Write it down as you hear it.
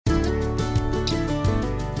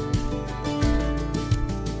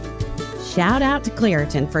shout out to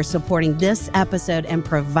Claritin for supporting this episode and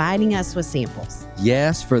providing us with samples.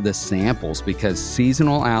 Yes, for the samples, because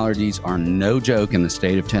seasonal allergies are no joke in the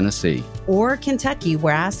state of Tennessee. Or Kentucky,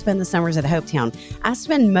 where I spend the summers at Hopetown. I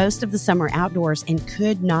spend most of the summer outdoors and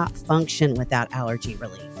could not function without allergy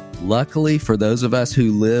relief. Luckily, for those of us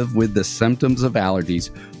who live with the symptoms of allergies,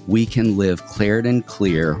 we can live Claritin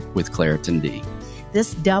Clear with Claritin D.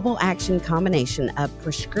 This double action combination of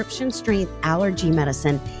prescription strength allergy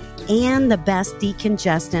medicine and the best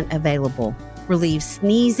decongestant available relieves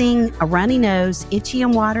sneezing, a runny nose, itchy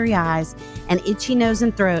and watery eyes, an itchy nose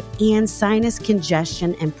and throat, and sinus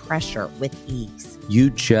congestion and pressure with ease.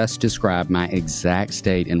 You just described my exact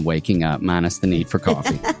state in waking up, minus the need for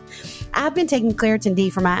coffee. I've been taking Claritin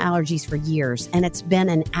D for my allergies for years, and it's been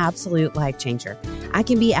an absolute life changer. I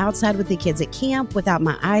can be outside with the kids at camp without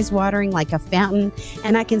my eyes watering like a fountain,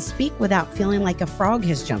 and I can speak without feeling like a frog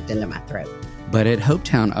has jumped into my throat. But at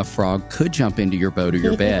Hopetown, a frog could jump into your boat or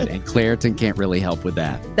your bed, and Claritin can't really help with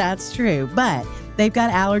that. That's true, but they've got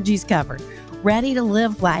allergies covered. Ready to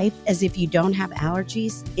live life as if you don't have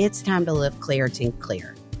allergies? It's time to live Claritin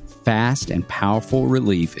Clear. Fast and powerful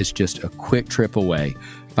relief is just a quick trip away.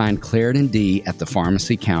 Find Claritin D at the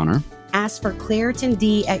pharmacy counter. Ask for Claritin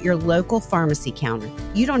D at your local pharmacy counter.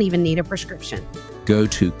 You don't even need a prescription. Go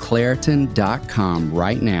to Claritin.com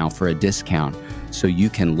right now for a discount so you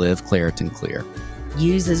can live Claritin Clear.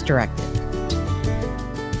 Use as directed.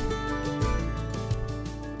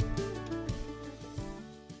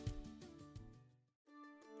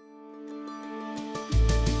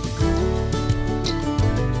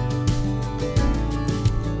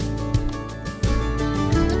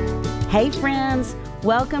 Hey friends,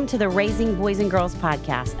 welcome to the Raising Boys and Girls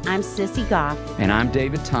podcast. I'm Sissy Goff. And I'm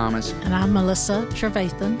David Thomas. And I'm Melissa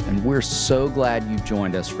Trevathan. And we're so glad you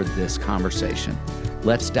joined us for this conversation.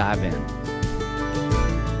 Let's dive in.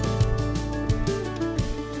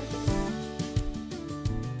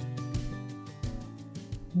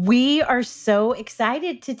 We are so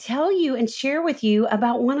excited to tell you and share with you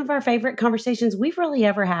about one of our favorite conversations we've really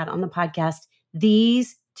ever had on the podcast.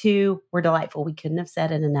 These two were delightful. We couldn't have said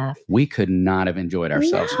it enough. We could not have enjoyed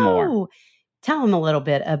ourselves more. Tell them a little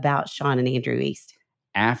bit about Shawn and Andrew East.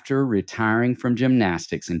 After retiring from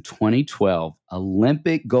gymnastics in 2012,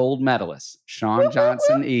 Olympic gold medalist Shawn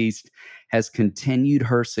Johnson East has continued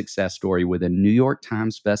her success story with a New York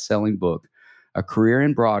Times bestselling book, a career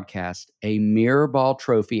in broadcast, a mirror ball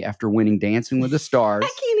trophy after winning Dancing with the Stars. I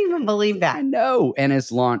can't even believe that. I know. And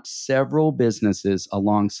has launched several businesses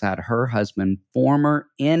alongside her husband, former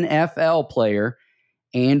NFL player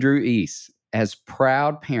Andrew East. As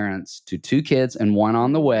proud parents to 2 kids and 1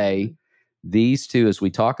 on the way, these 2, as we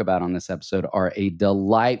talk about on this episode, are a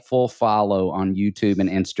delightful follow on YouTube and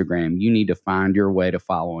Instagram. You need to find your way to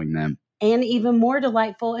following them. And even more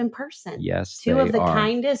delightful in person. Yes, 2 of the are.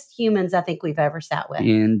 Kindest humans I think we've ever sat with.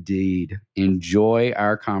 Indeed. Enjoy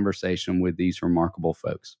our conversation with these remarkable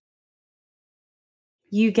folks.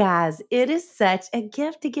 You guys, it is such a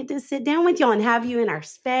gift to get to sit down with y'all and have you in our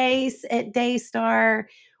space at Daystar.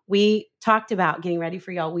 We talked about getting ready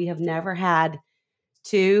for y'all. We have never had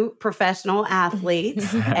 2 professional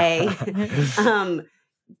athletes, a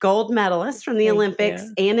gold medalist from the Olympics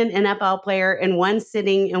and an NFL player in one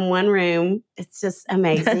sitting in one room. It's just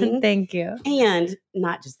amazing. Thank you. And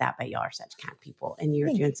not just that, but y'all are such kind people and you're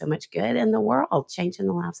doing so much good in the world, changing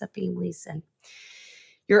the lives of families and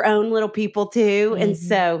your own little people too. Mm-hmm. And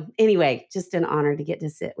so anyway, just an honor to get to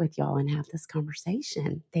sit with y'all and have this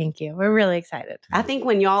conversation. Thank you. We're really excited. I think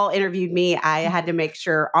when y'all interviewed me, I had to make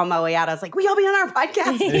sure on my way out, I was like, will y'all be on our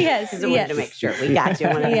podcast? Yes. Because I wanted to make sure we got you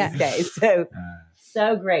one of these days.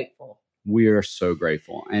 So grateful. We are so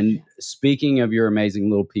grateful. And speaking of your amazing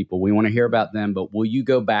little people, we want to hear about them, but will you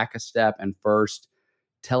go back a step and first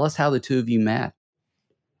tell us how the 2 of you met?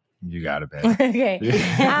 You got it, babe.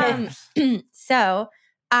 Okay. So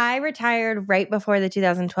I retired right before the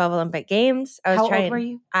 2012 Olympic Games. How old were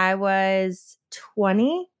you? I was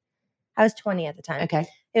 20. I was 20 at the time. Okay.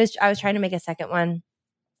 I was trying to make a second one.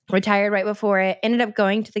 Retired right before it. Ended up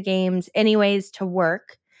going to the games anyways to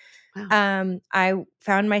work. Wow. I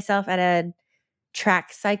found myself at a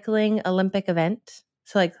track cycling Olympic event.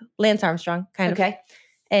 So like Lance Armstrong kind of.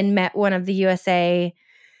 And met one of the USA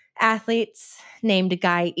athletes named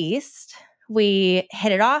Guy East. We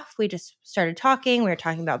hit it off. We just started talking. We were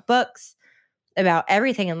talking about books, about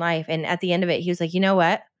everything in life. And at the end of it, he was like, you know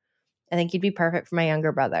what? I think you'd be perfect for my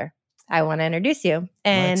younger brother. I want to introduce you.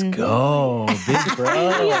 And let's go. Big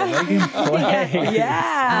bro. Making plays.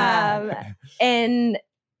 Yeah. And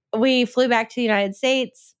we flew back to the United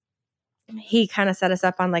States. He kind of set us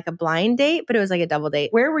up on like a blind date, but it was like a double date.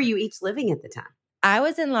 Where were you each living at the time? I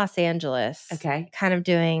was in Los Angeles. Okay. Kind of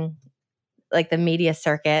doing like the media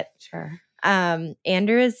circuit. Sure.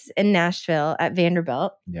 Andrew is in Nashville at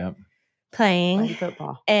Vanderbilt. Yep. Playing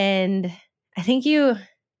football. And I think you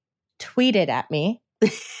tweeted at me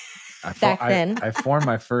then. I formed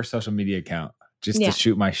my first social media account just to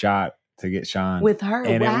shoot my shot to get Shawn. With her.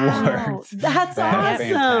 And wow. it worked. That's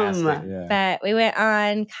awesome. Yeah. But we went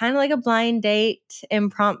on kind of like a blind date,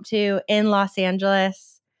 impromptu in Los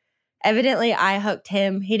Angeles. Evidently, I hooked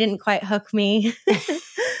him. He didn't quite hook me.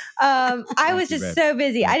 I was just so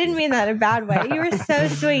busy. I didn't mean that in a bad way. You were so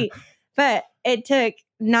sweet. But it took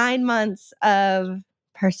 9 months of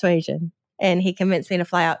persuasion. And he convinced me to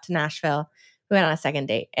fly out to Nashville. We went on a second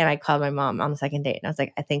date. And I called my mom on the second date. And I was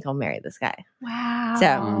like, I think I'll marry this guy. Wow.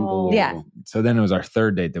 So, yeah. So then it was our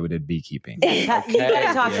third date that we did beekeeping. You got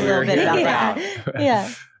to talk a little bit about that.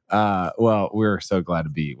 Yeah. Well, we're so glad to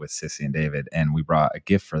be with Sissy and David, and we brought a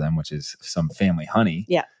gift for them, which is some family honey.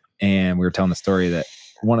 Yeah. And we were telling the story that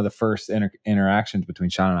one of the first interactions between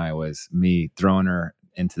Shawn and I was me throwing her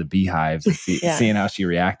into the beehives and seeing how she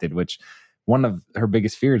reacted, which one of her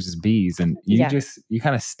biggest fears is bees. And you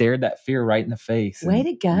kind of stared that fear right in the face. Way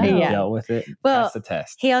to go. And dealt with it. Well, that's the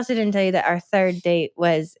test. He also didn't tell you that our third date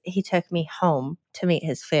was he took me home to meet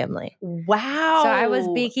his family. Wow. So I was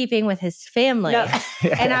beekeeping with his family. No.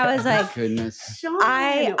 And I was like, goodness. Shawn,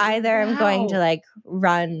 I either am going to like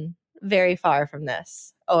run very far from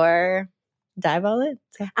this or dive all in.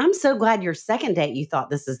 So. I'm so glad your second date you thought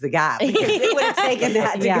this is the guy, because it would have taken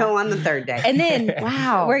that to go on the third date. And then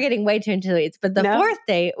wow, we're getting way too into it. But the fourth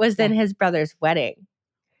date was then his brother's wedding.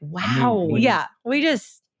 Wow. We hit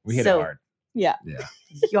it hard. Yeah.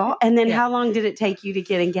 Y'all, and then how long did it take you to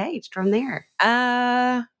get engaged from there?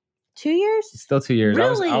 2 years. Still 2 years.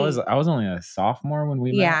 Really? I was only a sophomore when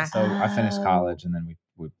we met. Yeah. So I finished college and then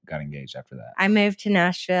we got engaged after that. I moved to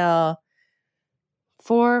Nashville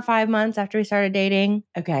 4 or 5 months after we started dating.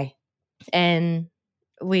 Okay. And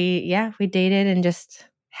we dated and just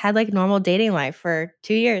had like normal dating life for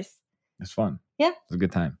 2 years. It's fun. Yeah. It was a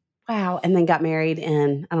good time. Wow. And then got married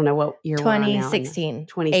in, I don't know what year 2016.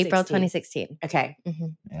 2016. April 2016. Okay. Mm-hmm.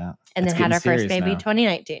 Yeah. And then had our first baby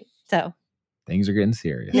 2019. So things are getting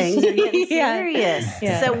serious. Things are getting serious.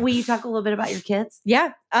 Yeah. So will you talk a little bit about your kids?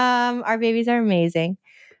 Yeah. Our babies are amazing.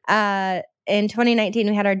 In 2019,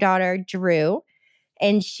 we had our daughter, Drew,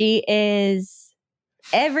 and she is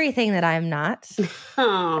everything that I'm not.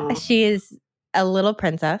 Oh. She is a little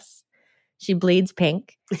princess. She bleeds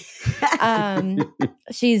pink.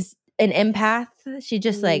 She's an empath. She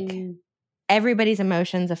just like everybody's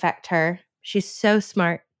emotions affect her. She's so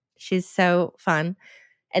smart. She's so fun.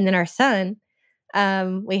 And then our son,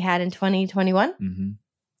 we had in 2021,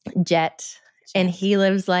 Jet, and he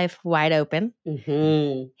lives life wide open.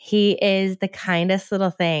 Mm-hmm. He is the kindest little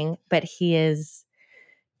thing, but he is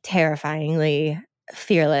terrifyingly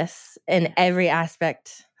fearless in every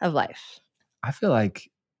aspect of life. I feel like,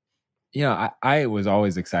 I was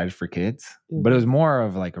always excited for kids, but it was more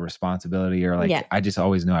of like a responsibility or like, I just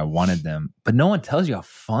always knew I wanted them, but no one tells you how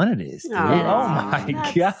fun it is, dude. Oh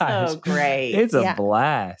my gosh. So great. It's a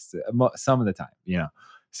blast. Some of the time,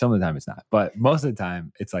 some of the time it's not, but most of the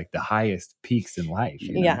time it's like the highest peaks in life.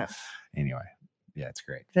 Yeah. Anyway. Yeah, it's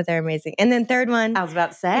great. But they're amazing. And then third one. I was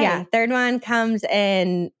about to say. Yeah. Third one comes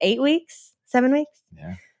in 8 weeks, 7 weeks.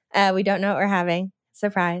 Yeah. We don't know what we're having.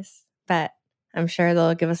 Surprise. But I'm sure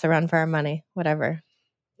they'll give us a run for our money, whatever.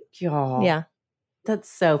 Y'all. Yeah. That's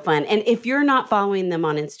so fun. And if you're not following them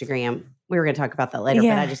on Instagram, we were going to talk about that later,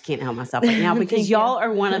 but I just can't help myself right now because y'all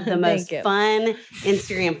are one of the most fun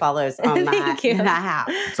Instagram follows on that app.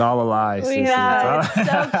 It's all a lie. It's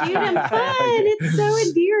so cute and fun. It's so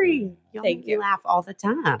endearing. Y'all make me laugh all the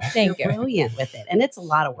time. Thank you. Brilliant with it. And it's a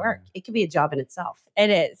lot of work. It could be a job in itself. It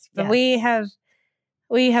is. But we have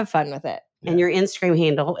fun with it. And your Instagram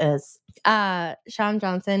handle is? Shawn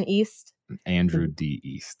Johnson East. Andrew D.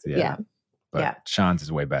 East. Yeah. But Shawn's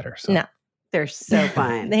is way better. So. No. They're so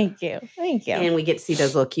fun. Thank you. And we get to see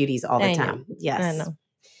those little cuties all the time. Yes. I know.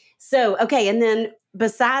 So, okay. And then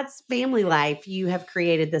besides family life, you have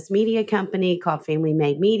created this media company called Family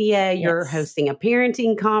Made Media. You're hosting a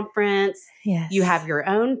parenting conference. Yes. You have your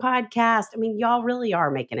own podcast. I mean, y'all really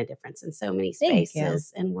are making a difference in so many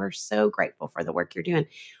spaces. And we're so grateful for the work you're doing.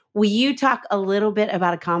 Will you talk a little bit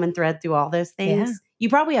about a common thread through all those things? Yeah. You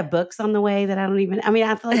probably have books on the way that I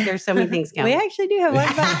feel like there's so many things going. We actually do have one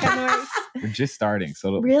book on the way. We're just starting, so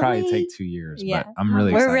it'll probably take 2 years, but I'm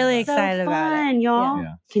really excited. We're really excited about it. Y'all.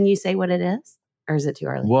 Yeah. Can you say what it is? Or is it too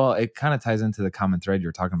early? Well, it kind of ties into the common thread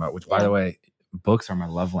you're talking about, which by the way, books are my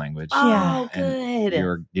love language. Oh, And good.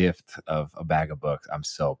 your gift of a bag of books, I'm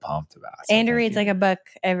so pumped about. So Andrew reads like a book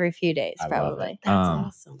every few days, I love probably. it. That's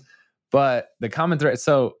awesome. But the common thread,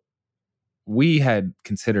 so we had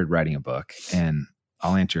considered writing a book, and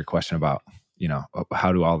I'll answer your question about,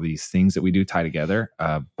 how do all these things that we do tie together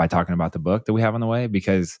by talking about the book that we have on the way,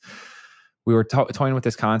 because we were toying with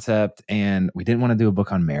this concept, and we didn't want to do a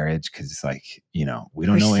book on marriage because it's like, we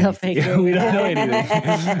don't know anything. We don't know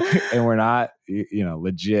anything. And we're not,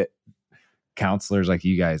 legit counselors like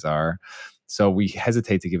you guys are. So we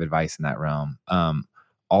hesitate to give advice in that realm.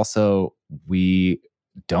 Also, we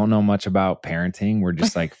don't know much about parenting. We're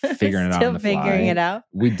just like figuring it out on the fly. Figuring it out.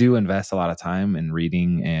 We do invest a lot of time in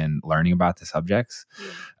reading and learning about the subjects.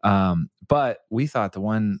 But we thought the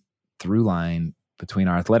one through line between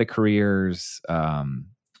our athletic careers,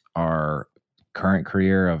 our current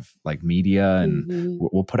career of like media, and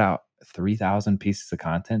we'll put out 3,000 pieces of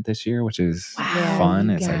content this year, which is fun.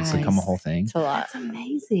 It's like become a whole thing. It's a lot. That's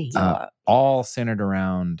amazing. All centered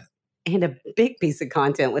around. And a big piece of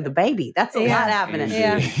content with a baby. That's a lot happening.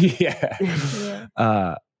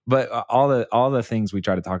 But all the things we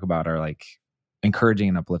try to talk about are like encouraging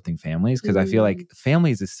and uplifting families, because I feel like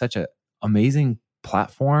families is such an amazing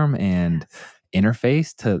platform and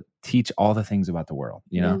interface to teach all the things about the world,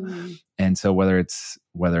 And so whether it's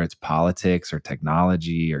politics or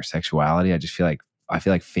technology or sexuality, I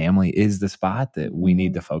feel like family is the spot that we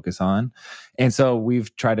need to focus on. And so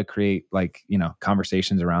we've tried to create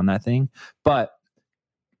conversations around that thing, but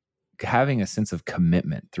having a sense of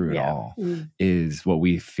commitment through it all is what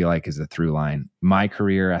we feel like is a through line. My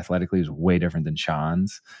career athletically is way different than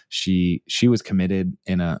Shawn's. She was committed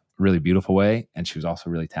in a really beautiful way, and she was also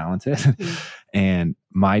really talented. And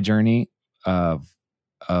my journey of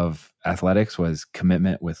athletics was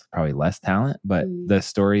commitment with probably less talent. But the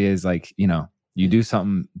story is like, you do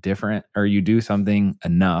something different, or you do something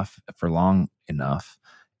enough for long enough,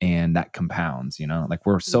 and that compounds, like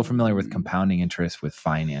we're so familiar with compounding interest with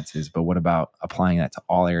finances, but what about applying that to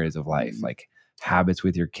all areas of life, like habits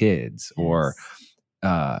with your kids or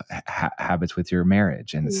habits with your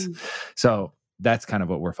marriage? And so that's kind of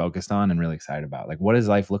what we're focused on and really excited about. Like, what does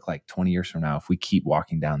life look like 20 years from now if we keep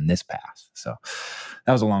walking down this path? So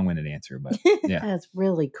that was a long-winded answer, but yeah. That's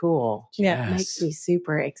really cool. Yeah. It makes me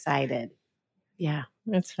super excited. Yeah.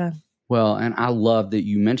 It's fun. Well, and I love that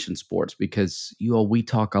you mentioned sports, because we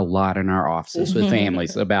talk a lot in our offices with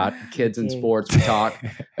families about kids and sports. We talk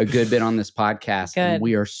a good bit on this podcast. And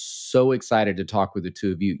we are so excited to talk with the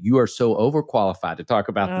two of you. You are so overqualified to talk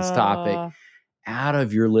about this topic out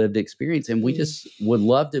of your lived experience. And we just would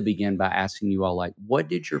love to begin by asking you all, like, what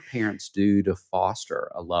did your parents do to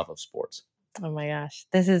foster a love of sports? Oh my gosh.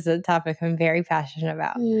 This is a topic I'm very passionate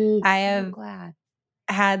about. I have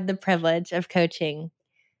had the privilege of coaching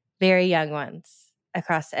very young ones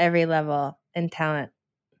across every level and talent,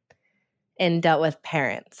 and dealt with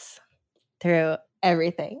parents through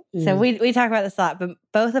everything. So we talk about this a lot, but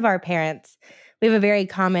both of our parents, we have a very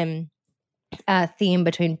common theme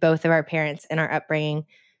between both of our parents and our upbringing,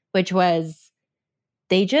 which was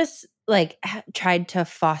they just tried to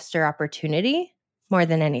foster opportunity more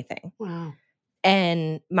than anything. Wow.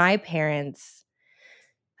 And my parents,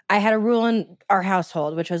 I had a rule in our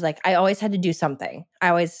household, which was like, I always had to do something. I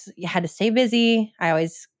always had to stay busy. I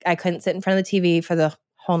couldn't sit in front of the TV for the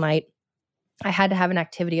whole night. I had to have an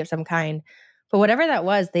activity of some kind. But whatever that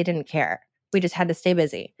was, they didn't care. We just had to stay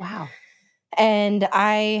busy. Wow. And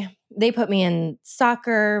they put me in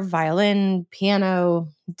soccer, violin, piano,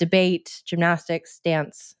 debate, gymnastics,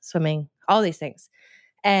 dance, swimming, all these things.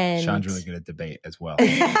 And Shawn's really good at debate as well.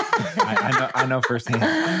 I know firsthand.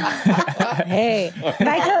 Hey,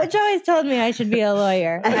 my coach always told me I should be a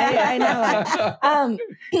lawyer. I know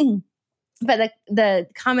why. But the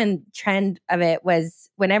common trend of it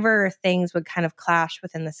was whenever things would kind of clash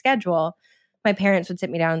within the schedule, my parents would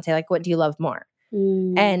sit me down and say, like, what do you love more?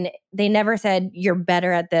 And they never said, you're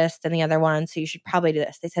better at this than the other one, so you should probably do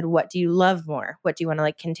this. They said, what do you love more? What do you want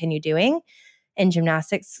to continue doing? And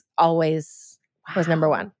gymnastics always was number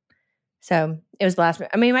one. So it was the last.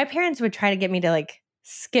 I mean, my parents would try to get me to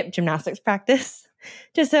skip gymnastics practice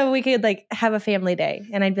just so we could have a family day.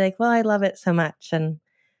 And I'd be like, well, I love it so much. And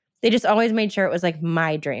they just always made sure it was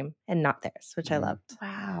my dream and not theirs, which I loved.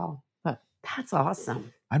 Wow. That's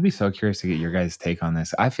awesome. I'd be so curious to get your guys' take on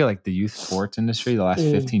this. I feel like the youth sports industry the last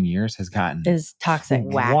 15 years has gotten is toxic.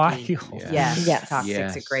 Wacky. Yes.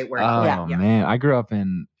 Toxic's a great word. Oh, man. I grew up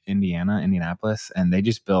in Indianapolis, and they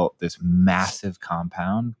just built this massive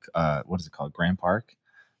compound. What is it called? Grand Park.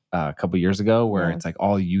 A couple years ago, where it's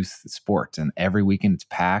all youth sports, and every weekend it's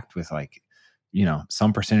packed with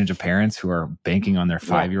some percentage of parents who are banking on their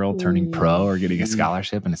 5-year-old turning pro or getting a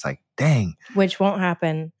scholarship. And it's like, dang. Which won't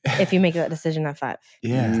happen if you make that decision at 5.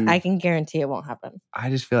 Yeah. I can guarantee it won't happen. I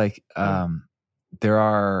just feel like there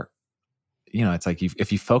are, it's like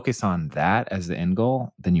if you focus on that as the end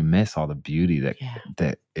goal, then you miss all the beauty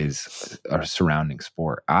that is surrounding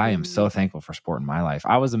sport. I am so thankful for sport in my life.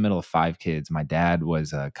 I was the middle of 5 kids. My dad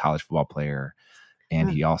was a college football player, and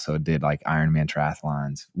he also did like Ironman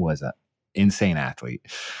triathlons, was a insane athlete.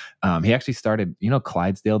 He actually started,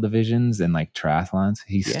 Clydesdale divisions and like triathlons.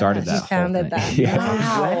 He started that. He founded that. Yeah.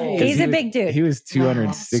 Wow. He's a big dude. He was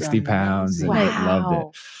 260 pounds and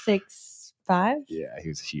loved it. 6'5"? Yeah, he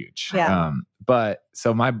was huge. Yeah. But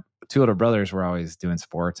so my 2 older brothers were always doing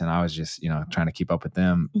sports, and I was just, trying to keep up with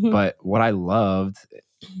them. Mm-hmm. But what I loved,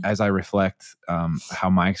 as I reflect how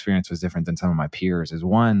my experience was different than some of my peers, is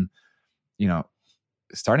one,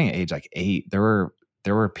 starting at age like 8, there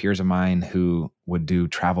were peers of mine who would do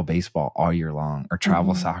travel baseball all year long or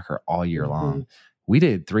travel soccer all year long. We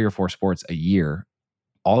did 3 or 4 sports a year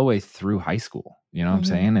all the way through high school. You know what I'm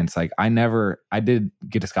saying? And it's like, I did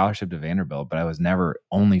get a scholarship to Vanderbilt, but I was never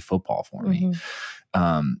only football for me.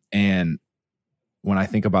 And when I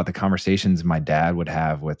think about the conversations my dad would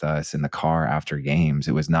have with us in the car after games,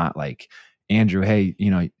 it was not like, Andrew, hey,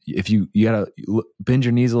 if you gotta bend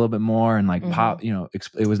your knees a little bit more and like pop,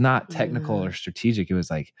 it was not technical or strategic. It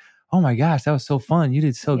was like, oh my gosh, that was so fun. You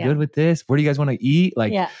did so good with this. Where do you guys want to eat?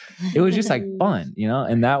 Like, it was just like fun,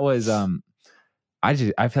 and that was, I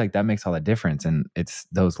feel like that makes all the difference. And it's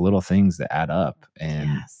those little things that add up.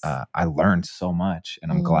 And I learned so much,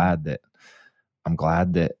 and I'm glad that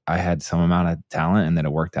I had some amount of talent and that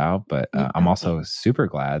it worked out. But I'm also super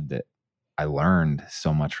glad that I learned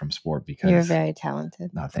so much from sport because you're very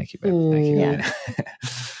talented. No, thank you, babe. Thank you. Yeah.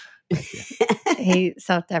 He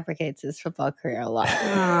self-deprecates his football career a lot.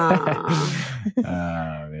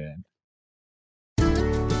 Oh man.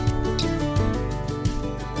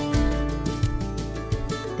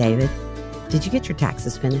 David, did you get your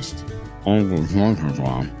taxes finished? What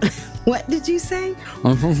did you say?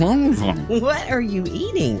 What are you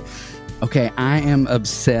eating? Okay, I am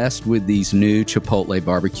obsessed with these new Chipotle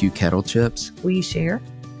barbecue kettle chips. Will you share?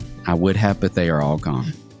 I would have, but they are all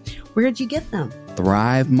gone. Where'd you get them?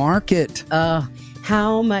 Thrive Market.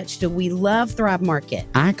 How much do we love Thrive Market?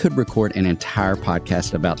 I could record an entire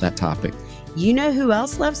podcast about that topic. You know who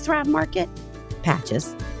else loves Thrive Market?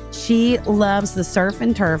 Patches. She loves the surf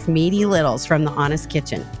and turf meaty littles from the Honest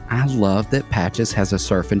Kitchen. I love that Patches has a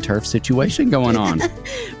surf and turf situation going on.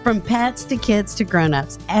 From pets to kids to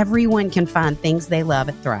grown-ups, everyone can find things they love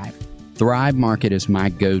at Thrive. Thrive Market is my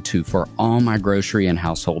go-to for all my grocery and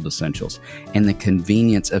household essentials, and the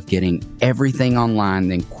convenience of getting everything online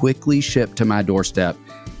then quickly shipped to my doorstep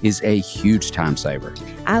is a huge time saver.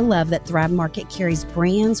 I love that Thrive Market carries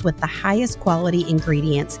brands with the highest quality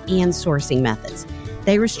ingredients and sourcing methods.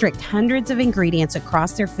 They restrict hundreds of ingredients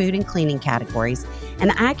across their food and cleaning categories,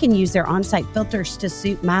 and I can use their on-site filters to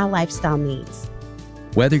suit my lifestyle needs.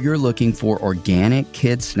 Whether you're looking for organic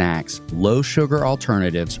kid snacks, low-sugar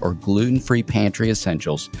alternatives, or gluten-free pantry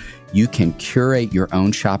essentials, you can curate your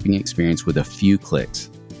own shopping experience with a few clicks.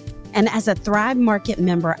 And as a Thrive Market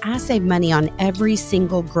member, I save money on every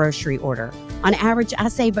single grocery order. On average, I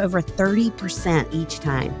save over 30% each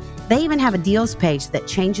time. They even have a deals page that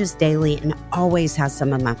changes daily and always has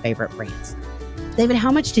some of my favorite brands. David,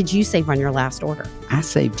 how much did you save on your last order? I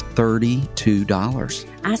saved $32.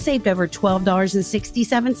 I saved over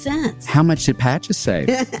 $12.67. How much did Patches save?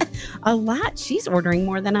 A lot. She's ordering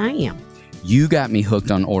more than I am. You got me hooked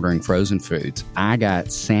on ordering frozen foods. I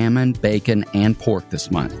got salmon, bacon, and pork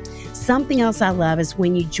this month. Something else I love is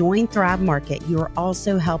when you join Thrive Market, you are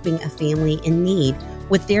also helping a family in need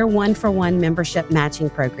with their 1-for-1 membership matching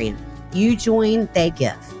program. You join, they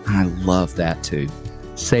give. I love that too.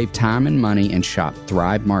 Save time and money and shop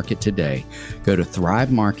Thrive Market today. Go to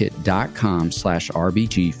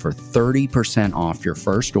thrivemarket.com/RBG for 30% off your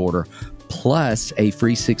first order plus a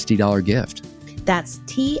free $60 gift. That's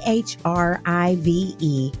THRIVE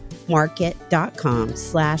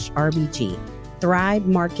market.com/RBG.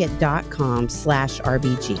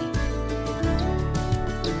 thrivemarket.com/RBG.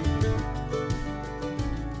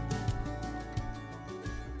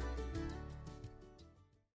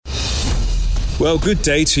 Well, good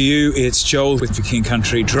day to you. It's Joel with The King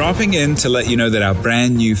Country, dropping in to let you know that our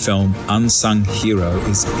brand new film, Unsung Hero,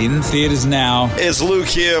 is in theaters now. It's Luke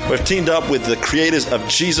here. We've teamed up with the creators of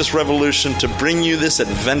Jesus Revolution to bring you this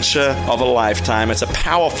adventure of a lifetime. It's a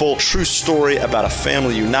powerful, true story about a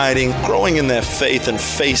family uniting, growing in their faith, and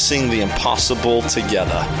facing the impossible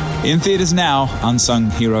together. In theaters now,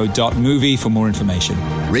 unsunghero.movie for more information.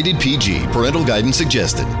 Rated PG. Parental guidance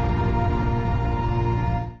suggested.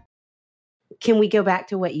 Can we go back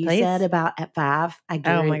to what you Please? said about at 5? I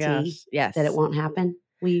Oh my guarantee gosh. Yes. that it won't happen.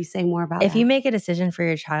 Will you say more about If that? you make a decision for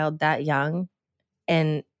your child that young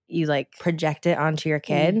and you like project it onto your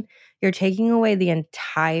kid, you're taking away the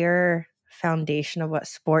entire foundation of what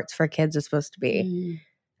sports for kids is supposed to be.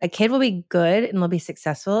 A kid will be good and they'll be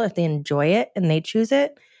successful if they enjoy it and they choose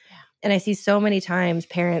it. Yeah. And I see so many times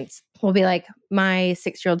parents will be like, my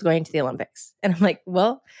 6-year-old's going to the Olympics. And I'm like,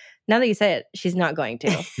 well, now that you say it, she's not going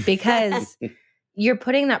to, because you're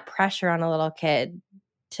putting that pressure on a little kid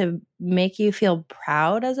to make you feel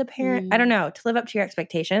proud as a parent. I don't know, to live up to your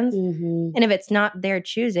expectations. And if it's not their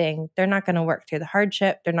choosing, they're not going to work through the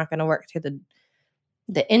hardship. They're not going to work through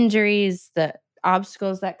the injuries, the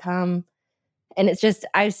obstacles that come. And it's just,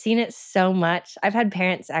 I've seen it so much. I've had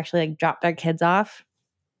parents actually like drop their kids off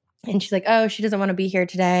and she's like, oh, she doesn't want to be here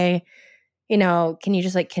today. You know, can you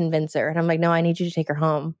just like convince her? And I'm like, no, I need you to take her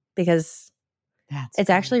home because it's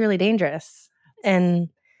actually really dangerous. And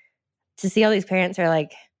to see all these parents are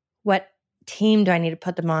like, what team do I need to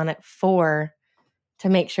put them on at 4 to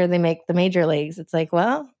make sure they make the major leagues? It's like,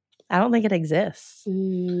 well, I don't think it exists.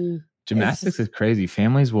 Gymnastics is crazy.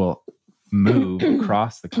 Families will move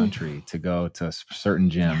across the country to go to a certain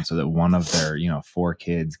gym so that one of their 4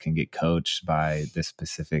 kids can get coached by this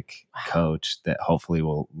specific coach that hopefully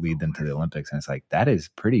will lead them to the Olympics. And it's like, that is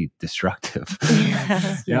pretty destructive.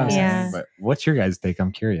 You know what I'm saying? But what's your guys' take?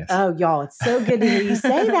 I'm curious. Oh, y'all, it's so good to hear you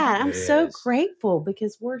say that. I'm so grateful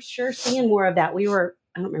because we're sure seeing more of that. I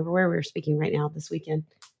don't remember where we were speaking right now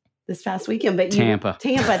this past weekend, but Tampa,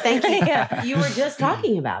 thank you. You were just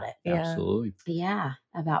talking about it. Absolutely. Yeah,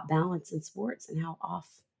 about balance in sports and how off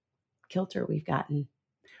kilter we've gotten.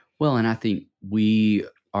 Well, and I think we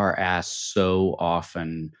are asked so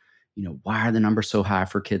often, why are the numbers so high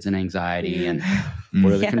for kids and anxiety, and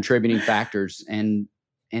what are the contributing factors? And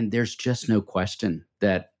there's just no question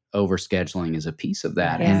that overscheduling is a piece of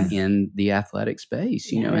that, and in the athletic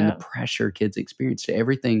space, and the pressure kids experience to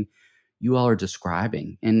everything you all are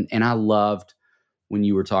describing. And I loved when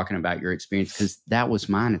you were talking about your experience, because that was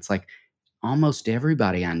mine. It's like almost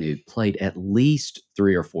everybody I knew played at least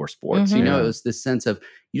 3 or 4 sports. It was this sense of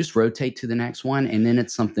you just rotate to the next one and then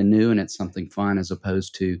it's something new and it's something fun, as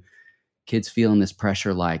opposed to kids feeling this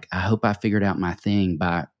pressure like, I hope I figured out my thing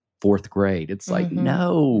by 4th grade. It's like,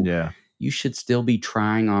 no. Yeah. You should still be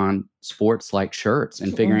trying on sports like shirts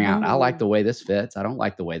and figuring out, I like the way this fits. I don't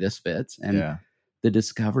like the way this fits. And the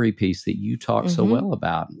discovery piece that you talk so well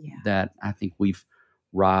about, that I think we've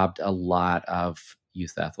robbed a lot of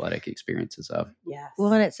youth athletic experiences of. Yes.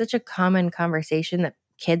 Well, and it's such a common conversation that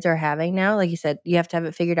kids are having now. Like you said, you have to have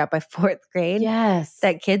it figured out by 4th grade. Yes.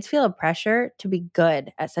 That kids feel a pressure to be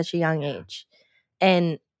good at such a young age.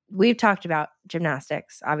 And we've talked about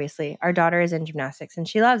gymnastics, obviously. Our daughter is in gymnastics and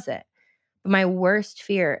she loves it. But my worst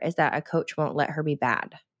fear is that a coach won't let her be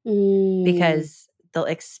bad because they'll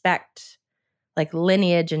expect like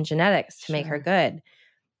lineage and genetics to make her good.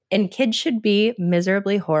 And kids should be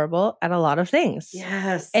miserably horrible at a lot of things.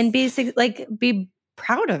 Yes. And be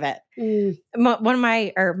proud of it. One of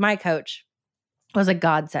my coach was a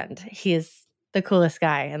godsend. He is the coolest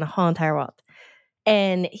guy in the whole entire world.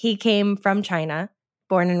 And he came from China,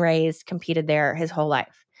 born and raised, competed there his whole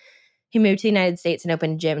life. He moved to the United States and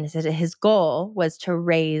opened a gym, and he said his goal was to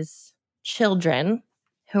raise children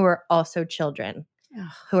who are also children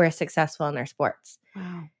who are successful in their sports.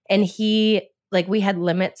 Wow. And we had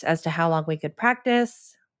limits as to how long we could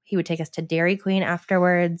practice. He would take us to Dairy Queen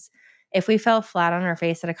afterwards. If we fell flat on our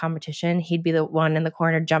face at a competition, he'd be the one in the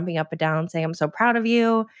corner jumping up and down saying, I'm so proud of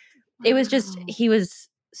you. Wow. It was just, he was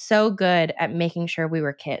so good at making sure we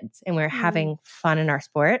were kids and we were having fun in our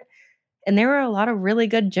sport. And there were a lot of really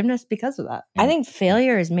good gymnasts because of that. I think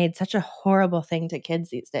failure has made such a horrible thing to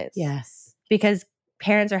kids these days. Yes. Because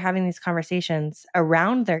parents are having these conversations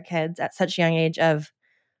around their kids at such a young age of,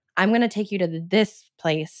 I'm going to take you to this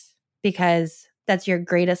place because that's your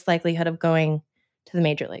greatest likelihood of going to the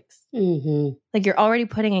major leagues. Like you're already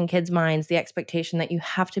putting in kids' minds the expectation that you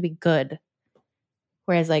have to be good.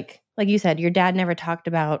 Whereas like you said, your dad never talked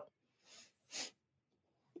about,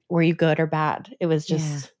 were you good or bad? It was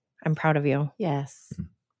just, I'm proud of you. Yes.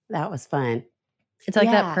 That was fun. It's like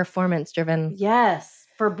that performance driven. Yes.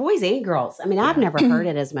 for boys and girls. I mean, I've never heard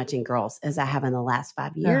it as much in girls as I have in the last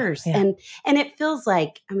 5 years. And it feels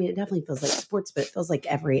like, I mean, it definitely feels like sports, but it feels like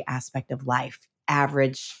every aspect of life,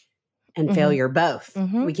 average and failure, both.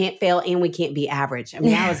 We can't fail and we can't be average. I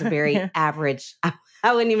mean, I was a very average,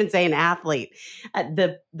 I wouldn't even say an athlete.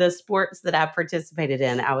 The sports that I participated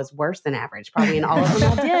in, I was worse than average, probably in all of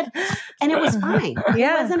them I did. And it was fine.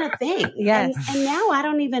 It wasn't a thing. Yes. And now I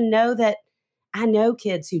don't even know that. I know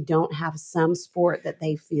kids who don't have some sport that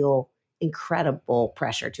they feel incredible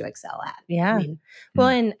pressure to excel at. Yeah. I mean, well,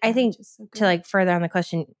 and I think so to like further on the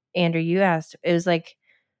question, Andrew, you asked, it was like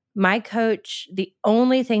my coach, the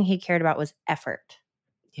only thing he cared about was effort.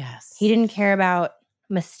 Yes. He didn't care about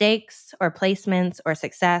mistakes or placements or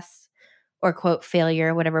success or quote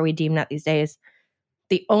failure, whatever we deem that these days.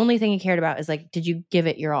 The only thing he cared about is like, did you give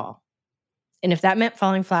it your all? And if that meant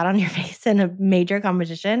falling flat on your face in a major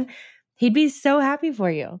competition, he'd be so happy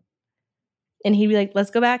for you. And he'd be like,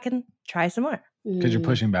 let's go back and try some more. Because you're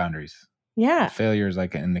pushing boundaries. Yeah. Failure is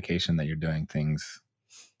like an indication that you're doing things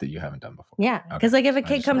that you haven't done before. Yeah. Because like if a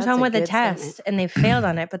kid comes home with a test and they failed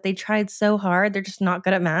on it, but they tried so hard, they're just not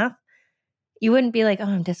good at math, you wouldn't be like, oh,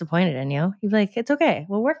 I'm disappointed in you. You'd be like, it's okay.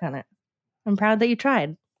 We'll work on it. I'm proud that you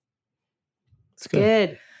tried. It's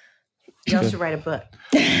good. You also should write a book.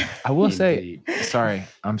 I will say,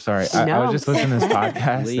 I'm sorry. I was just listening to this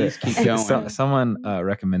podcast. Please keep going. Someone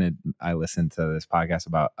recommended I listen to this podcast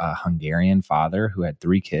about a Hungarian father who had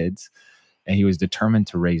 3 kids, and he was determined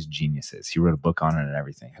to raise geniuses. He wrote a book on it and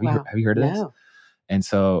everything. Have you heard of this? And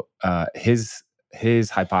so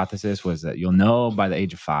his hypothesis was that you'll know by the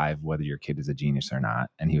age of 5 whether your kid is a genius or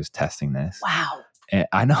not. And he was testing this. Wow. And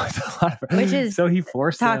I know it's a lot of, which is so he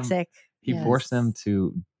forced toxic. Forced them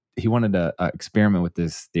to. He wanted to experiment with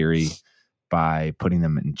this theory by putting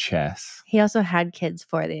them in chess. He also had kids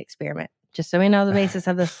for the experiment, just so we know the basis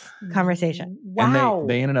of this conversation. Wow. And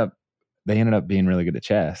they ended up being really good at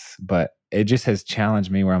chess, but it just has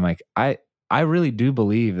challenged me where I'm like, I really do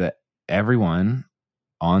believe that everyone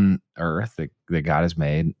on earth that God has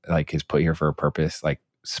made, like, is put here for a purpose, like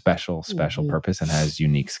special purpose, and has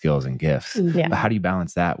unique skills and gifts. Yeah. But how do you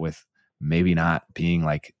balance that with maybe not being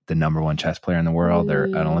like the number 1 chess player in the world or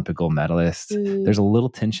an Olympic gold medalist? There's a little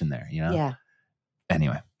tension there, you know? Yeah.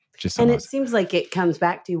 Anyway, just and it seems like it comes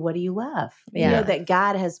back to, what do you love? Yeah. You know, that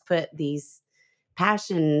God has put these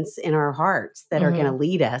passions in our hearts that are going to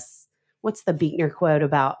lead us. What's the Beekner quote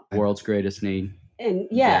about? World's greatest need. And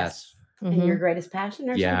yes. And your greatest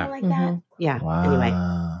passion or something like that? Yeah. Wow. Anyway,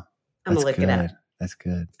 I'm going to look it up. That's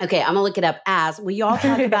good. Okay, I'm going to look it up we all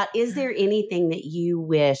talk about, is there anything that you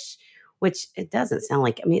wish, which it doesn't sound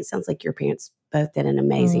like, I mean, it sounds like your parents both did an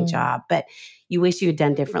amazing job, but you wish you had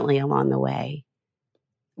done differently along the way?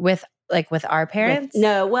 With our parents?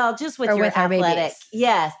 Just with or your with our athletic. babies?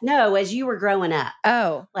 Yes. No, as you were growing up.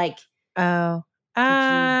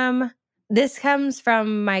 This comes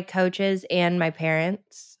from my coaches and my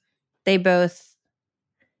parents. They both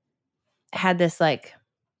had this, like,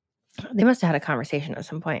 they must have had a conversation at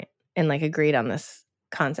some point and like agreed on this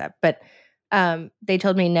concept, but they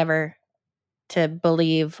told me never to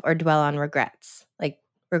believe or dwell on regrets. Like,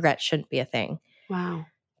 regrets shouldn't be a thing. Wow.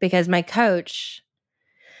 Because my coach,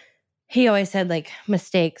 he always said, like,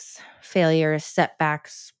 mistakes, failures,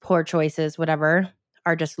 setbacks, poor choices, whatever,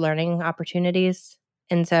 are just learning opportunities.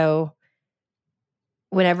 And so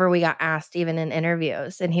whenever we got asked, even in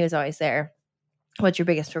interviews, and he was always there, what's your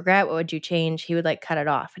biggest regret? What would you change? He would like cut it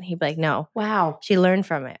off and he'd be like, no. Wow. She learned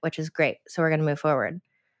from it, which is great. So we're going to move forward.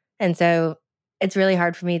 And so it's really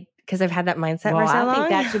hard for me because I've had that mindset for so long. I think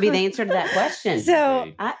that should be the answer to that question.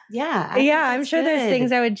 So I'm sure there's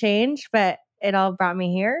things I would change, but it all brought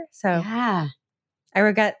me here. So yeah, I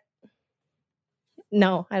regret.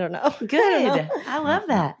 No, I don't know. Good. I love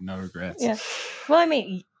that. No regrets. Yeah. Well, I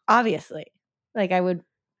mean, obviously, like I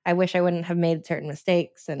wish I wouldn't have made certain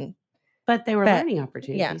mistakes, but they were learning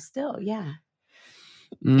opportunities still. Yeah.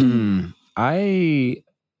 I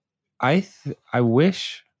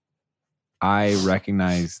wish I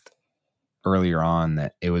recognized earlier on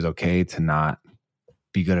that it was okay to not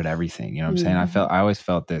be good at everything. You know what I'm saying? I always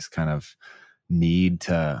felt this kind of need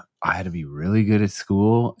I had to be really good at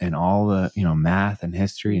school and all the, math and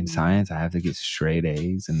history and science. I have to get straight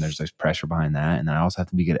A's, and there's like pressure behind that. And then I also have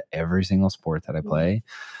to be good at every single sport that I play.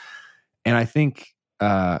 And I think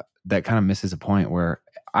that kind of misses a point where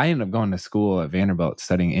I ended up going to school at Vanderbilt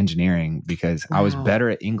studying engineering because I was better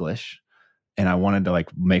at English and I wanted to like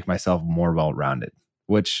make myself more well-rounded,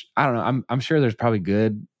 which I don't know. I'm sure there's probably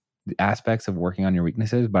good aspects of working on your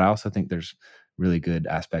weaknesses, but I also think there's really good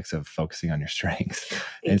aspects of focusing on your strengths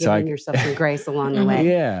and giving yourself some grace along the way.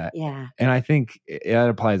 Yeah. And I think it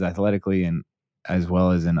applies athletically. And as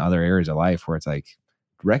well as in other areas of life where it's like,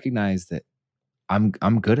 recognize that I'm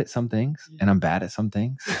good at some things and I'm bad at some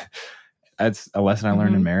things. That's a lesson I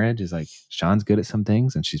learned in marriage, is like, Shawn's good at some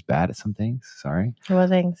things and she's bad at some things. Sorry. Well,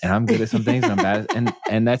 thanks. And I'm good at some things and I'm bad at,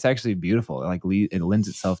 and that's actually beautiful. Like it lends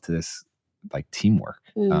itself to this like teamwork.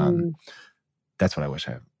 That's what I wish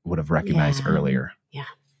I would have recognized earlier. Yeah.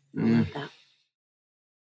 I love that.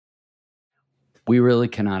 We really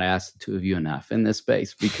cannot ask the two of you enough in this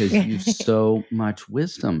space, because you've so much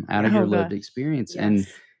wisdom out of your lived experience. Yes. And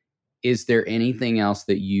is there anything else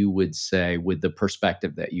that you would say, with the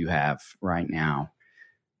perspective that you have right now,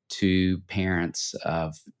 to parents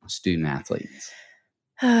of student athletes?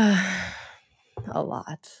 A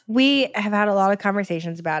lot. We have had a lot of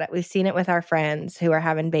conversations about it. We've seen it with our friends who are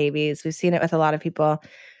having babies. We've seen it with a lot of people,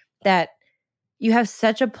 that you have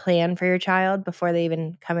such a plan for your child before they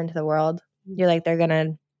even come into the world. You're like,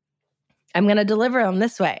 I'm going to deliver them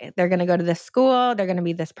this way. They're going to go to this school. They're going to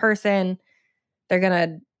be this person. They're going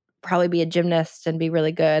to probably be a gymnast and be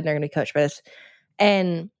really good. They're going to be coached by this.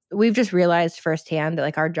 And we've just realized firsthand that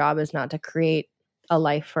like our job is not to create a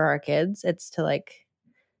life for our kids. It's to like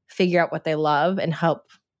figure out what they love and help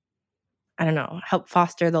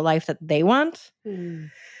foster the life that they want.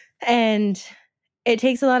 And it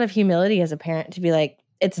takes a lot of humility as a parent to be like,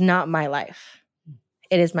 it's not my life.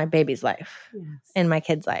 It is my baby's life and my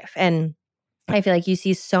kid's life. And I feel like you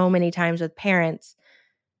see so many times with parents,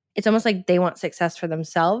 it's almost like they want success for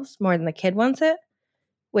themselves more than the kid wants it,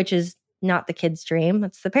 which is not the kid's dream.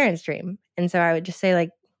 It's the parent's dream. And so I would just say, like,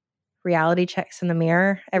 reality checks in the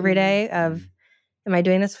mirror every day of, am I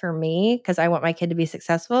doing this for me because I want my kid to be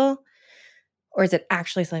successful? Or is it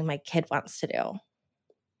actually something my kid wants to do?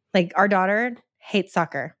 Like, our daughter hates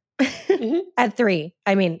soccer at 3.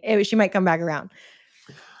 I mean, she might come back around.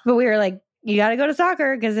 But we were like, you got to go to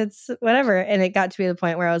soccer because it's whatever. And it got to be the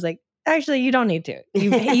point where I was like, actually, you don't need to.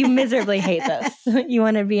 You miserably hate this. You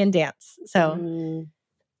want to be in dance. So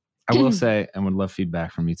I will say, and would love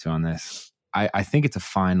feedback from you two on this, I think it's a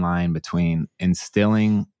fine line between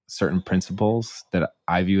instilling certain principles that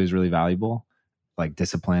I view as really valuable, like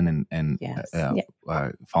discipline and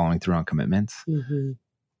following through on commitments.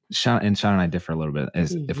 Shawn and I differ a little bit.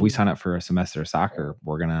 If we sign up for a semester of soccer,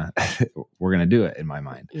 we're gonna do it, in my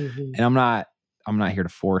mind. And I'm not here to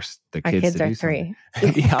force the kids to do 3.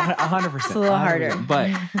 something. Yeah, 100%. It's a little harder,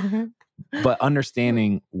 but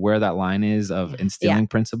understanding where that line is of instilling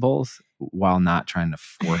principles while not trying to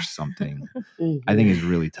force something, I think is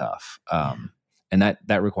really tough. And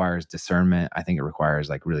that requires discernment. I think it requires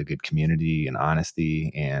like really good community and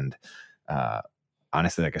honesty, and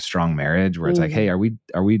honestly, like a strong marriage where it's like, hey, are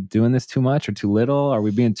we doing this too much or too little? Are we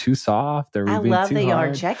being too soft? Are we being love too that y'all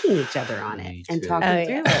hard? are checking each other on it and talking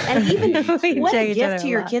through yeah. it. And even what a check each other gift to a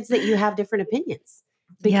your lot. kids that you have different opinions,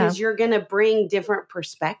 because you're going to bring different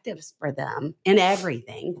perspectives for them in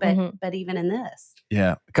everything, but even in this.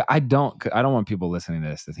 Yeah. I don't want people listening to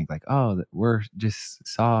this to think like, oh, we're just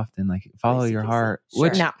soft and like follow your heart. Sure.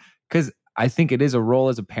 Which, because I think it is a role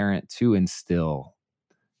as a parent to instill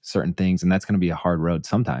certain things, and that's going to be a hard road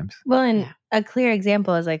sometimes. Well, and a clear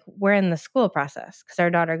example is like, we're in the school process because our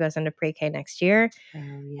daughter goes into pre-K next year.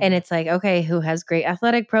 And it's like, okay, who has great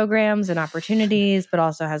athletic programs and opportunities, but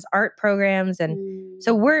also has art programs. And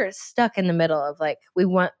so we're stuck in the middle of like, we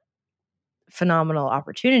want phenomenal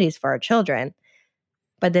opportunities for our children.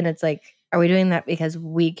 But then it's like, are we doing that because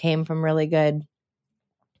we came from really good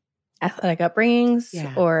athletic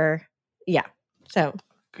upbringings? Or, so.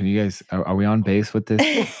 Can you guys, are we on base with this?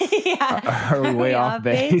 Are we way off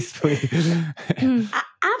base?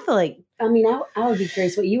 I feel like, I mean, I would be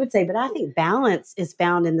curious what you would say, but I think balance is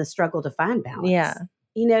found in the struggle to find balance. Yeah.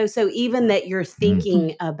 You know, so even that you're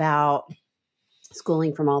thinking about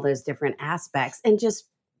schooling from all those different aspects and just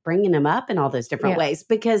bringing them up in all those different ways.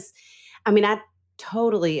 Because, I mean, I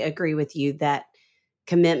totally agree with you that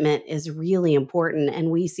commitment is really important. And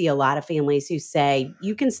we see a lot of families who say,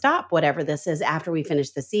 you can stop whatever this is after we finish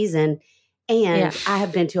the season. And I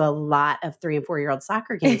have been to a lot of 3 and 4-year-old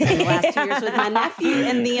soccer games in the last 2 years with my nephew,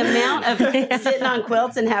 and the amount of sitting on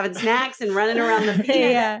quilts and having snacks and running around the field.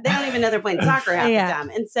 They don't even know they're playing soccer half the time.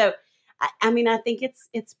 And so, I mean, I think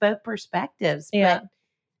it's both perspectives. But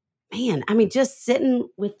man, I mean, just sitting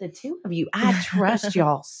with the two of you, I trust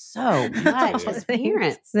y'all so much as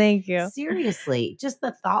parents. Thank you. Seriously, just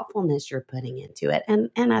the thoughtfulness you're putting into it.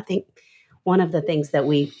 And I think one of the things that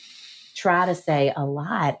we try to say a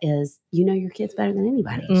lot is, you know your kids better than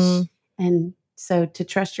anybody. And so to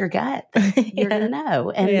trust your gut, you're going to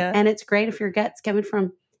know. And it's great if your gut's coming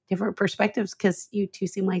from different perspectives because you two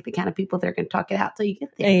seem like the kind of people that are going to talk it out till you get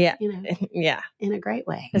there. Yeah. You know, Yeah. in a great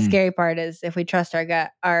way. The scary part is if we trust our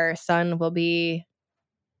gut, our son will be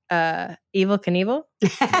Evil Knievel.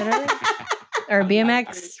 Or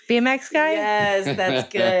BMX guy? Yes, that's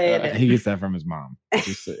good. He gets that from his mom.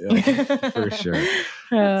 Just, for sure.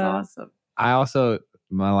 That's awesome. I also,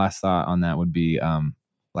 my last thought on that would be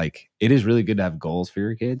like, it is really good to have goals for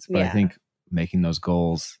your kids, but I think making those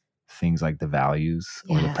goals things like the values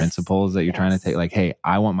or the principles that you're trying to take, like, hey,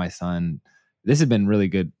 I want my son, this has been really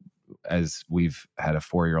good as we've had a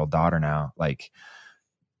 4-year-old daughter now, like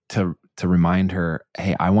to remind her,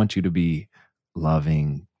 hey, I want you to be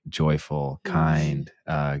loving, joyful, kind,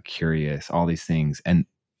 curious, all these things, and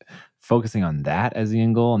focusing on that as the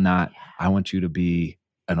end goal, not I want you to be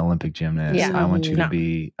an Olympic gymnast. Yeah. I want you to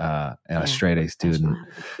be a straight A student.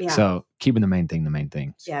 So keeping the main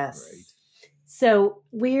thing. Yes. Great. So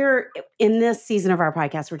we're in this season of our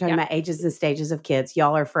podcast, we're talking about ages and stages of kids.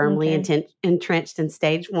 Y'all are firmly entrenched in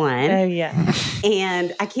stage 1. Oh, yeah.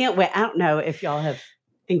 And I can't wait. I don't know if y'all have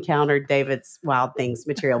encountered David's Wild Things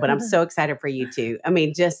material, but I'm so excited for you two. I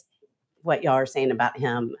mean, just what y'all are saying about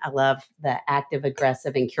him. I love the active,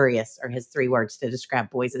 aggressive, and curious are his 3 words to describe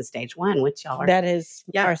boys in stage 1, which y'all are. That is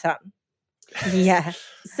our son. Yeah.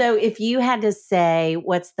 So if you had to say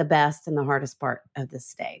what's the best and the hardest part of this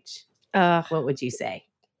stage, what would you say?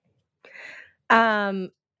 I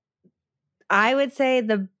would say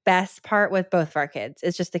the best part with both of our kids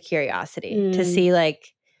is just the curiosity to see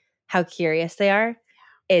like how curious they are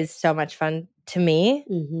is so much fun to me.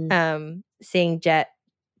 Seeing Jet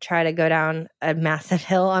try to go down a massive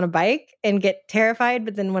hill on a bike and get terrified,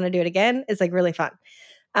 but then want to do it again is like really fun.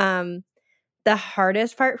 The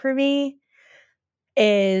hardest part for me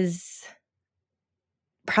is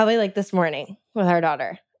probably like this morning with our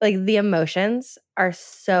daughter. Like the emotions are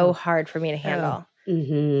so hard for me to handle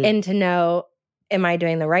and to know, am I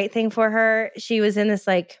doing the right thing for her? She was in this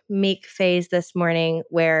like meek phase this morning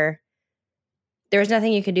where there was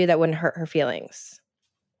nothing you could do that wouldn't hurt her feelings.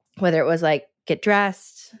 Whether it was like get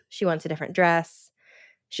dressed, she wants a different dress,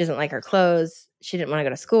 she doesn't like her clothes, she didn't want to go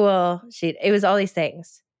to school. It was all these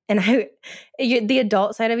things. And the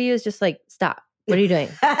adult side of you is just like, stop. What are you doing?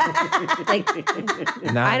 Like,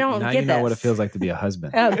 I don't now get you know this. what it feels like to be a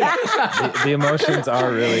husband. Oh, yeah. the emotions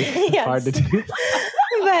are really hard to do.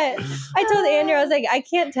 But I told Andrew, I was like, I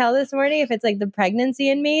can't tell this morning if it's like the pregnancy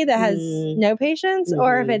in me that has no patience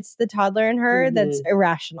or if it's the toddler in her that's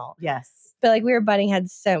irrational. Yes. But like we were butting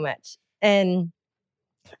heads so much. And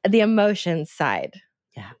the emotions side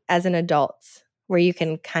as an adult, where you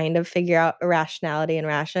can kind of figure out irrationality and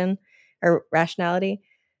rationality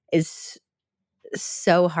is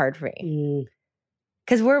so hard for me.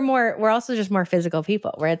 Because we're also just more physical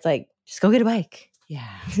people where it's like, just go get a bike. Yeah.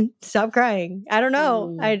 Stop crying. I don't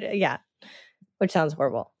know. Which sounds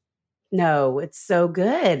horrible. No, it's so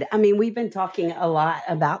good. I mean, we've been talking a lot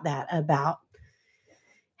about that, about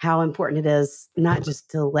how important it is not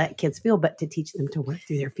just to let kids feel, but to teach them to work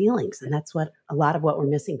through their feelings. And that's what a lot of what we're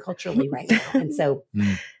missing culturally right now. And so,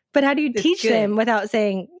 but how do you teach them without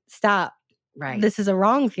saying, stop? Right. This is a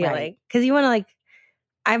wrong feeling. Because you want to like,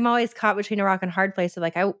 I'm always caught between a rock and hard place of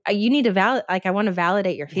like, you need to I want to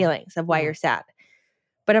validate your feelings of why you're sad.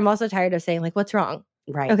 But I'm also tired of saying like, what's wrong?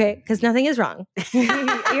 Right. Okay. Because nothing is wrong.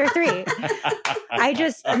 You're 3. I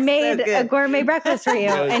just made a gourmet breakfast for you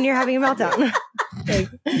and you're having a meltdown.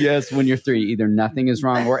 Yes. When you're 3, either nothing is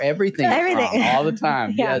wrong or everything is wrong all the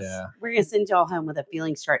time. Yes. Yeah. We're going to send y'all home with a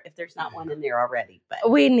feelings chart if there's not one in there already.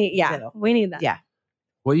 But we need that. Yeah.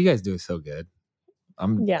 What you guys do is so good.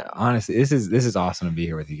 Honestly, this is awesome to be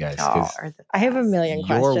here with you guys. I have a million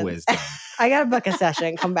questions. Your wisdom. I got to book a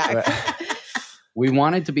session. Come back. We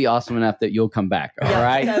want it to be awesome enough that you'll come back. All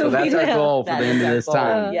right. So that's our goal for the end of this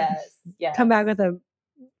time. Yes. Come back with a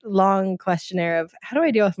long questionnaire of how do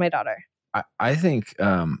I deal with my daughter? I think,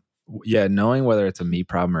 knowing whether it's a me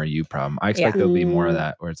problem or a you problem, I expect there'll be more of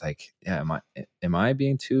that where it's like, am I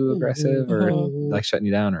being too aggressive or like shutting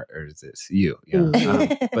you down or is this you?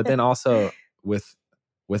 But then also with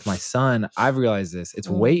my son, I've realized this. It's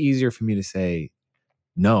way easier for me to say,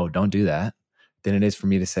 no, don't do that than it is for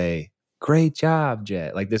me to say, great job,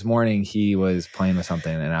 Jet. Like this morning he was playing with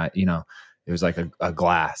something and it was like a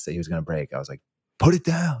glass that he was going to break. I was like, put it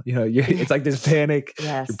down. It's like this panic.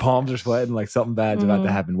 Yes. Your palms are sweating like something bad's about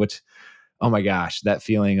to happen, which, oh my gosh, that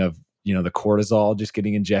feeling of, the cortisol just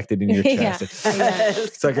getting injected in your chest.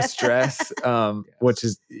 It's like a stress, which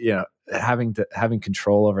is, having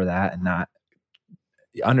control over that and not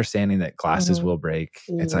understanding that glasses will break.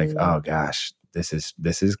 It's like, oh gosh, this is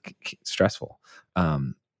stressful.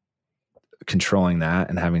 controlling that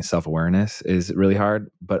and having self-awareness is really hard,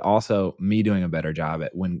 but also me doing a better job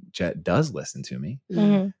at when Jet does listen to me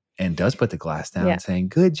and does put the glass down saying,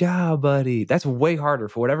 good job, buddy. That's way harder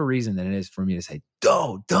for whatever reason than it is for me to say,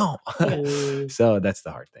 don't. So that's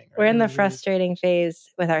the hard thing. Right? We're in the frustrating phase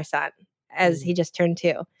with our son as he just turned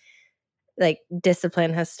 2. Like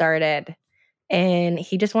discipline has started and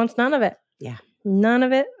he just wants none of it. Yeah. None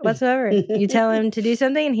of it whatsoever. You tell him to do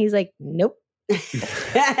something and he's like, nope.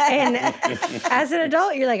 And as an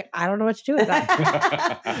adult, you're like, I don't know what to do with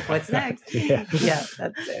that. What's next? Yeah,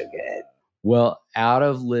 that's so good. Well, out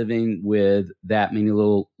of living with that many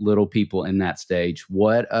little people in that stage,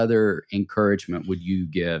 what other encouragement would you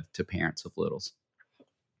give to parents of littles?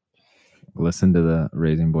 Listen to the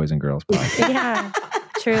Raising Boys and Girls podcast. Yeah,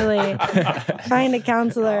 truly. Find a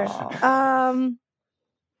counselor.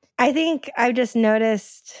 I think I've just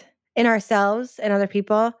noticed in ourselves and other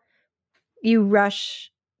people, you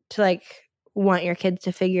rush to like want your kids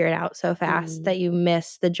to figure it out so fast that you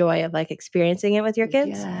miss the joy of like experiencing it with your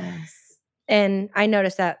kids. Yes. And I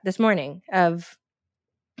noticed that this morning of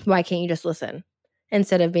why can't you just listen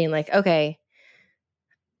instead of being like, okay,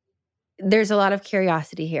 there's a lot of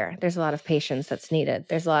curiosity here. There's a lot of patience that's needed.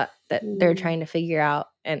 There's a lot that they're trying to figure out.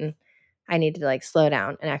 And I need to like slow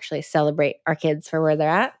down and actually celebrate our kids for where they're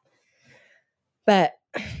at. But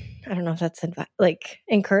I don't know if that's like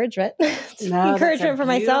encouragement. No, encouragement for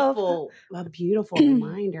myself. A beautiful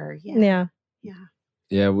reminder. Yeah.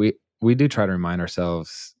 Yeah. We do try to remind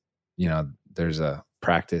ourselves, there's a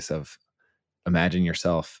practice of imagine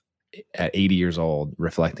yourself at 80 years old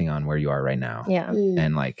reflecting on where you are right now. Yeah.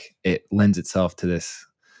 And like it lends itself to this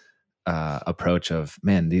approach of,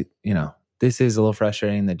 man, this is a little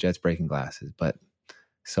frustrating that Jet's breaking glasses, but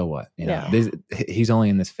so what? He's only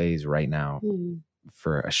in this phase right now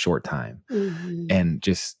for a short time, and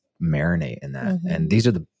just marinate in that. And these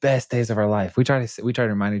are the best days of our life. We try to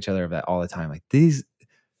remind each other of that all the time. Like these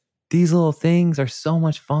little things are so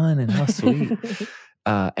much fun and how sweet.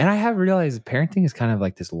 And I have realized parenting is kind of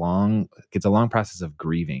like it's a long process of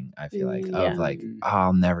grieving. I feel like of like,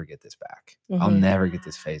 I'll never get this back. I'll never get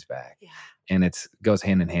this phase back. Yeah. And it goes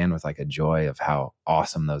hand in hand with like a joy of how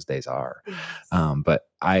awesome those days are. Yes. But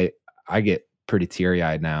I get pretty teary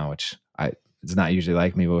eyed now, which it's not usually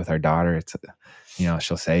like me, but with our daughter, it's,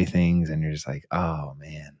 she'll say things and you're just like, oh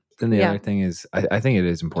man. Then the other thing is, I think it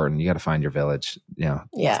is important. You got to find your village.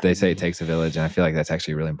 They say it takes a village, and I feel like that's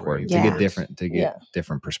actually really important to get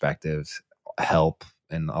different perspectives, help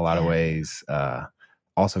in a lot of ways.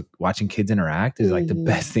 Also, watching kids interact is like the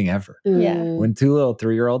best thing ever. Yeah, when 2 little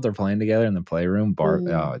 3-year-olds are playing together in the playroom,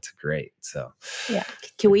 it's great. So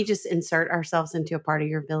can we just insert ourselves into a part of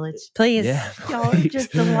your village, please? Yeah, y'all are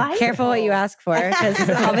just delightful. Careful what you ask for, because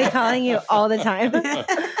I'll be calling you all the time.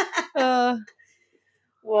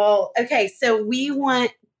 Well, okay. So we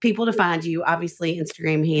want people to find you. Obviously,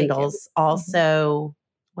 Instagram handles. Also,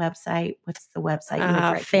 website. What's the website?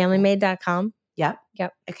 FamilyMade.com. Yep.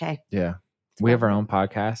 Okay. Yeah. We have our own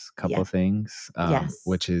podcast, couple of things,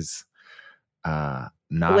 which is not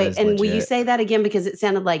Wait, as and legit. will you say that again? Because it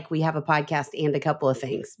sounded like we have a podcast and a couple of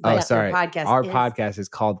things. But sorry. Our podcast is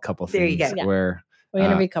called Couple Things. There you go. Where we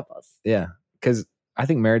interview couples. Yeah. Because I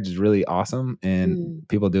think marriage is really awesome and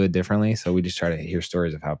people do it differently. So we just try to hear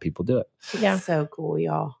stories of how people do it. Yeah. So cool,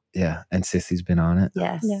 y'all. Yeah. And Sissy's been on it.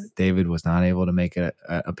 Yes. Yeah. David was not able to make an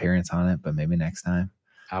appearance on it, but maybe next time.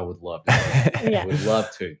 I would love to. I would love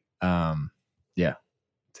to. Yeah.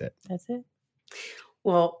 That's it.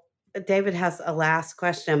 Well, David has a last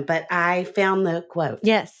question, but I found the quote.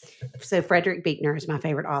 Yes. So Frederick Buechner is my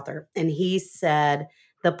favorite author. And he said,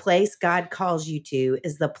 the place God calls you to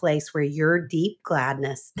is the place where your deep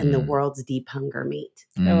gladness and the world's deep hunger meet.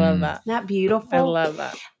 I love that. Isn't that beautiful? I love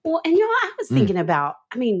that. Well, and I was thinking about,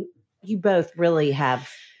 you both really have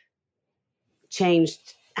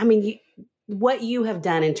changed. What you have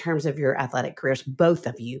done in terms of your athletic careers, both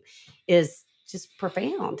of you, is just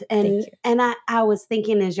profound. And I was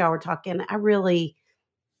thinking as y'all were talking,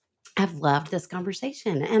 I've loved this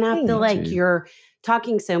conversation. And I feel like you're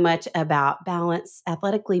talking so much about balance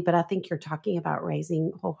athletically, but I think you're talking about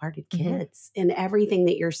raising wholehearted kids and everything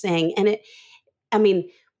that you're saying. And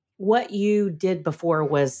what you did before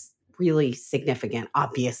was really significant.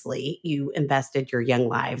 Obviously, you invested your young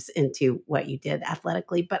lives into what you did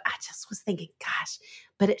athletically, but I just was thinking, gosh,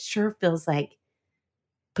 but it sure feels like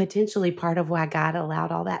potentially part of why God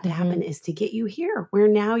allowed all that to happen is to get you here, where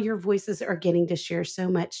now your voices are getting to share so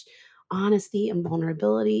much honesty and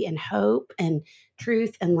vulnerability and hope and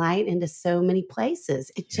truth and light into so many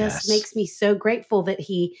places. It just makes me so grateful that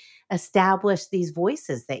he established these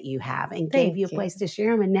voices that you have and gave you a place to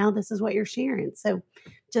share them. And now this is what you're sharing. So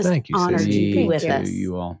Just Thank you, honored Susie. to be with Thank us.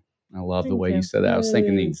 you all. I love the Thank way you you. said that. I was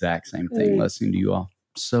thinking the exact same thing listening to you all.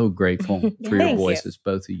 So grateful for your Thank you. voices,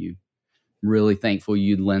 both of you. Really thankful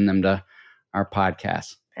you'd lend them to our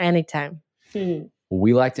podcast. Anytime.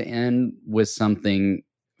 We like to end with something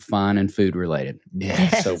fun and food related.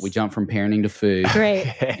 Yes. So we jump from parenting to food. Great.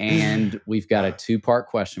 And we've got a 2-part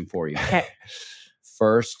question for you. Okay.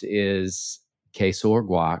 First is queso or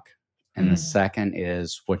guac. And the second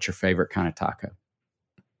is, what's your favorite kind of taco?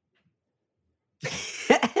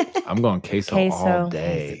 I'm going queso all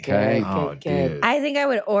day. Okay. Oh, dude. I think I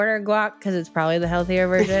would order guac because it's probably the healthier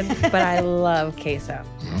version, but I love queso.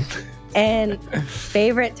 And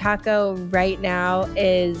favorite taco right now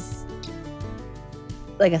is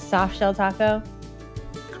like a soft shell taco.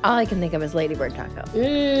 All I can think of is Ladybird taco.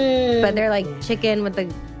 But they're like chicken with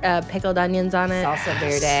the pickled onions on it. Salsa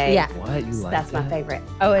verde. Yeah. What? You like That's my that? favorite.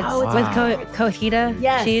 Oh, it's Oh, with cojita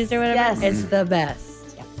Yes, cheese or whatever. yes. It's the best.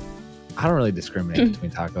 I don't really discriminate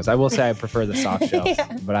between tacos. I will say I prefer the soft shells,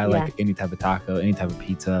 but I like any type of taco, any type of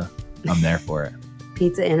pizza. I'm there for it.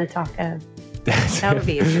 Pizza in a taco. That would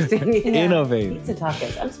be interesting. Innovative. Pizza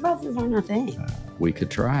tacos. I'm surprised these aren't a thing. We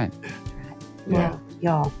could try it. Yeah.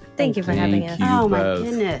 Y'all. Thank you for having Thank us. you Oh, my both.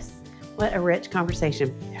 goodness. What a rich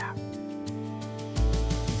conversation. Yeah.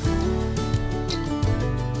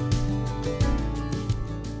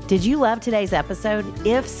 Did you love today's episode?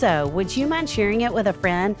 If so, would you mind sharing it with a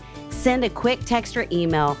friend? Send a quick text or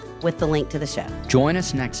email with the link to the show. Join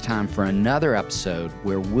us next time for another episode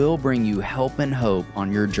where we'll bring you help and hope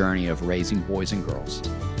on your journey of raising boys and girls.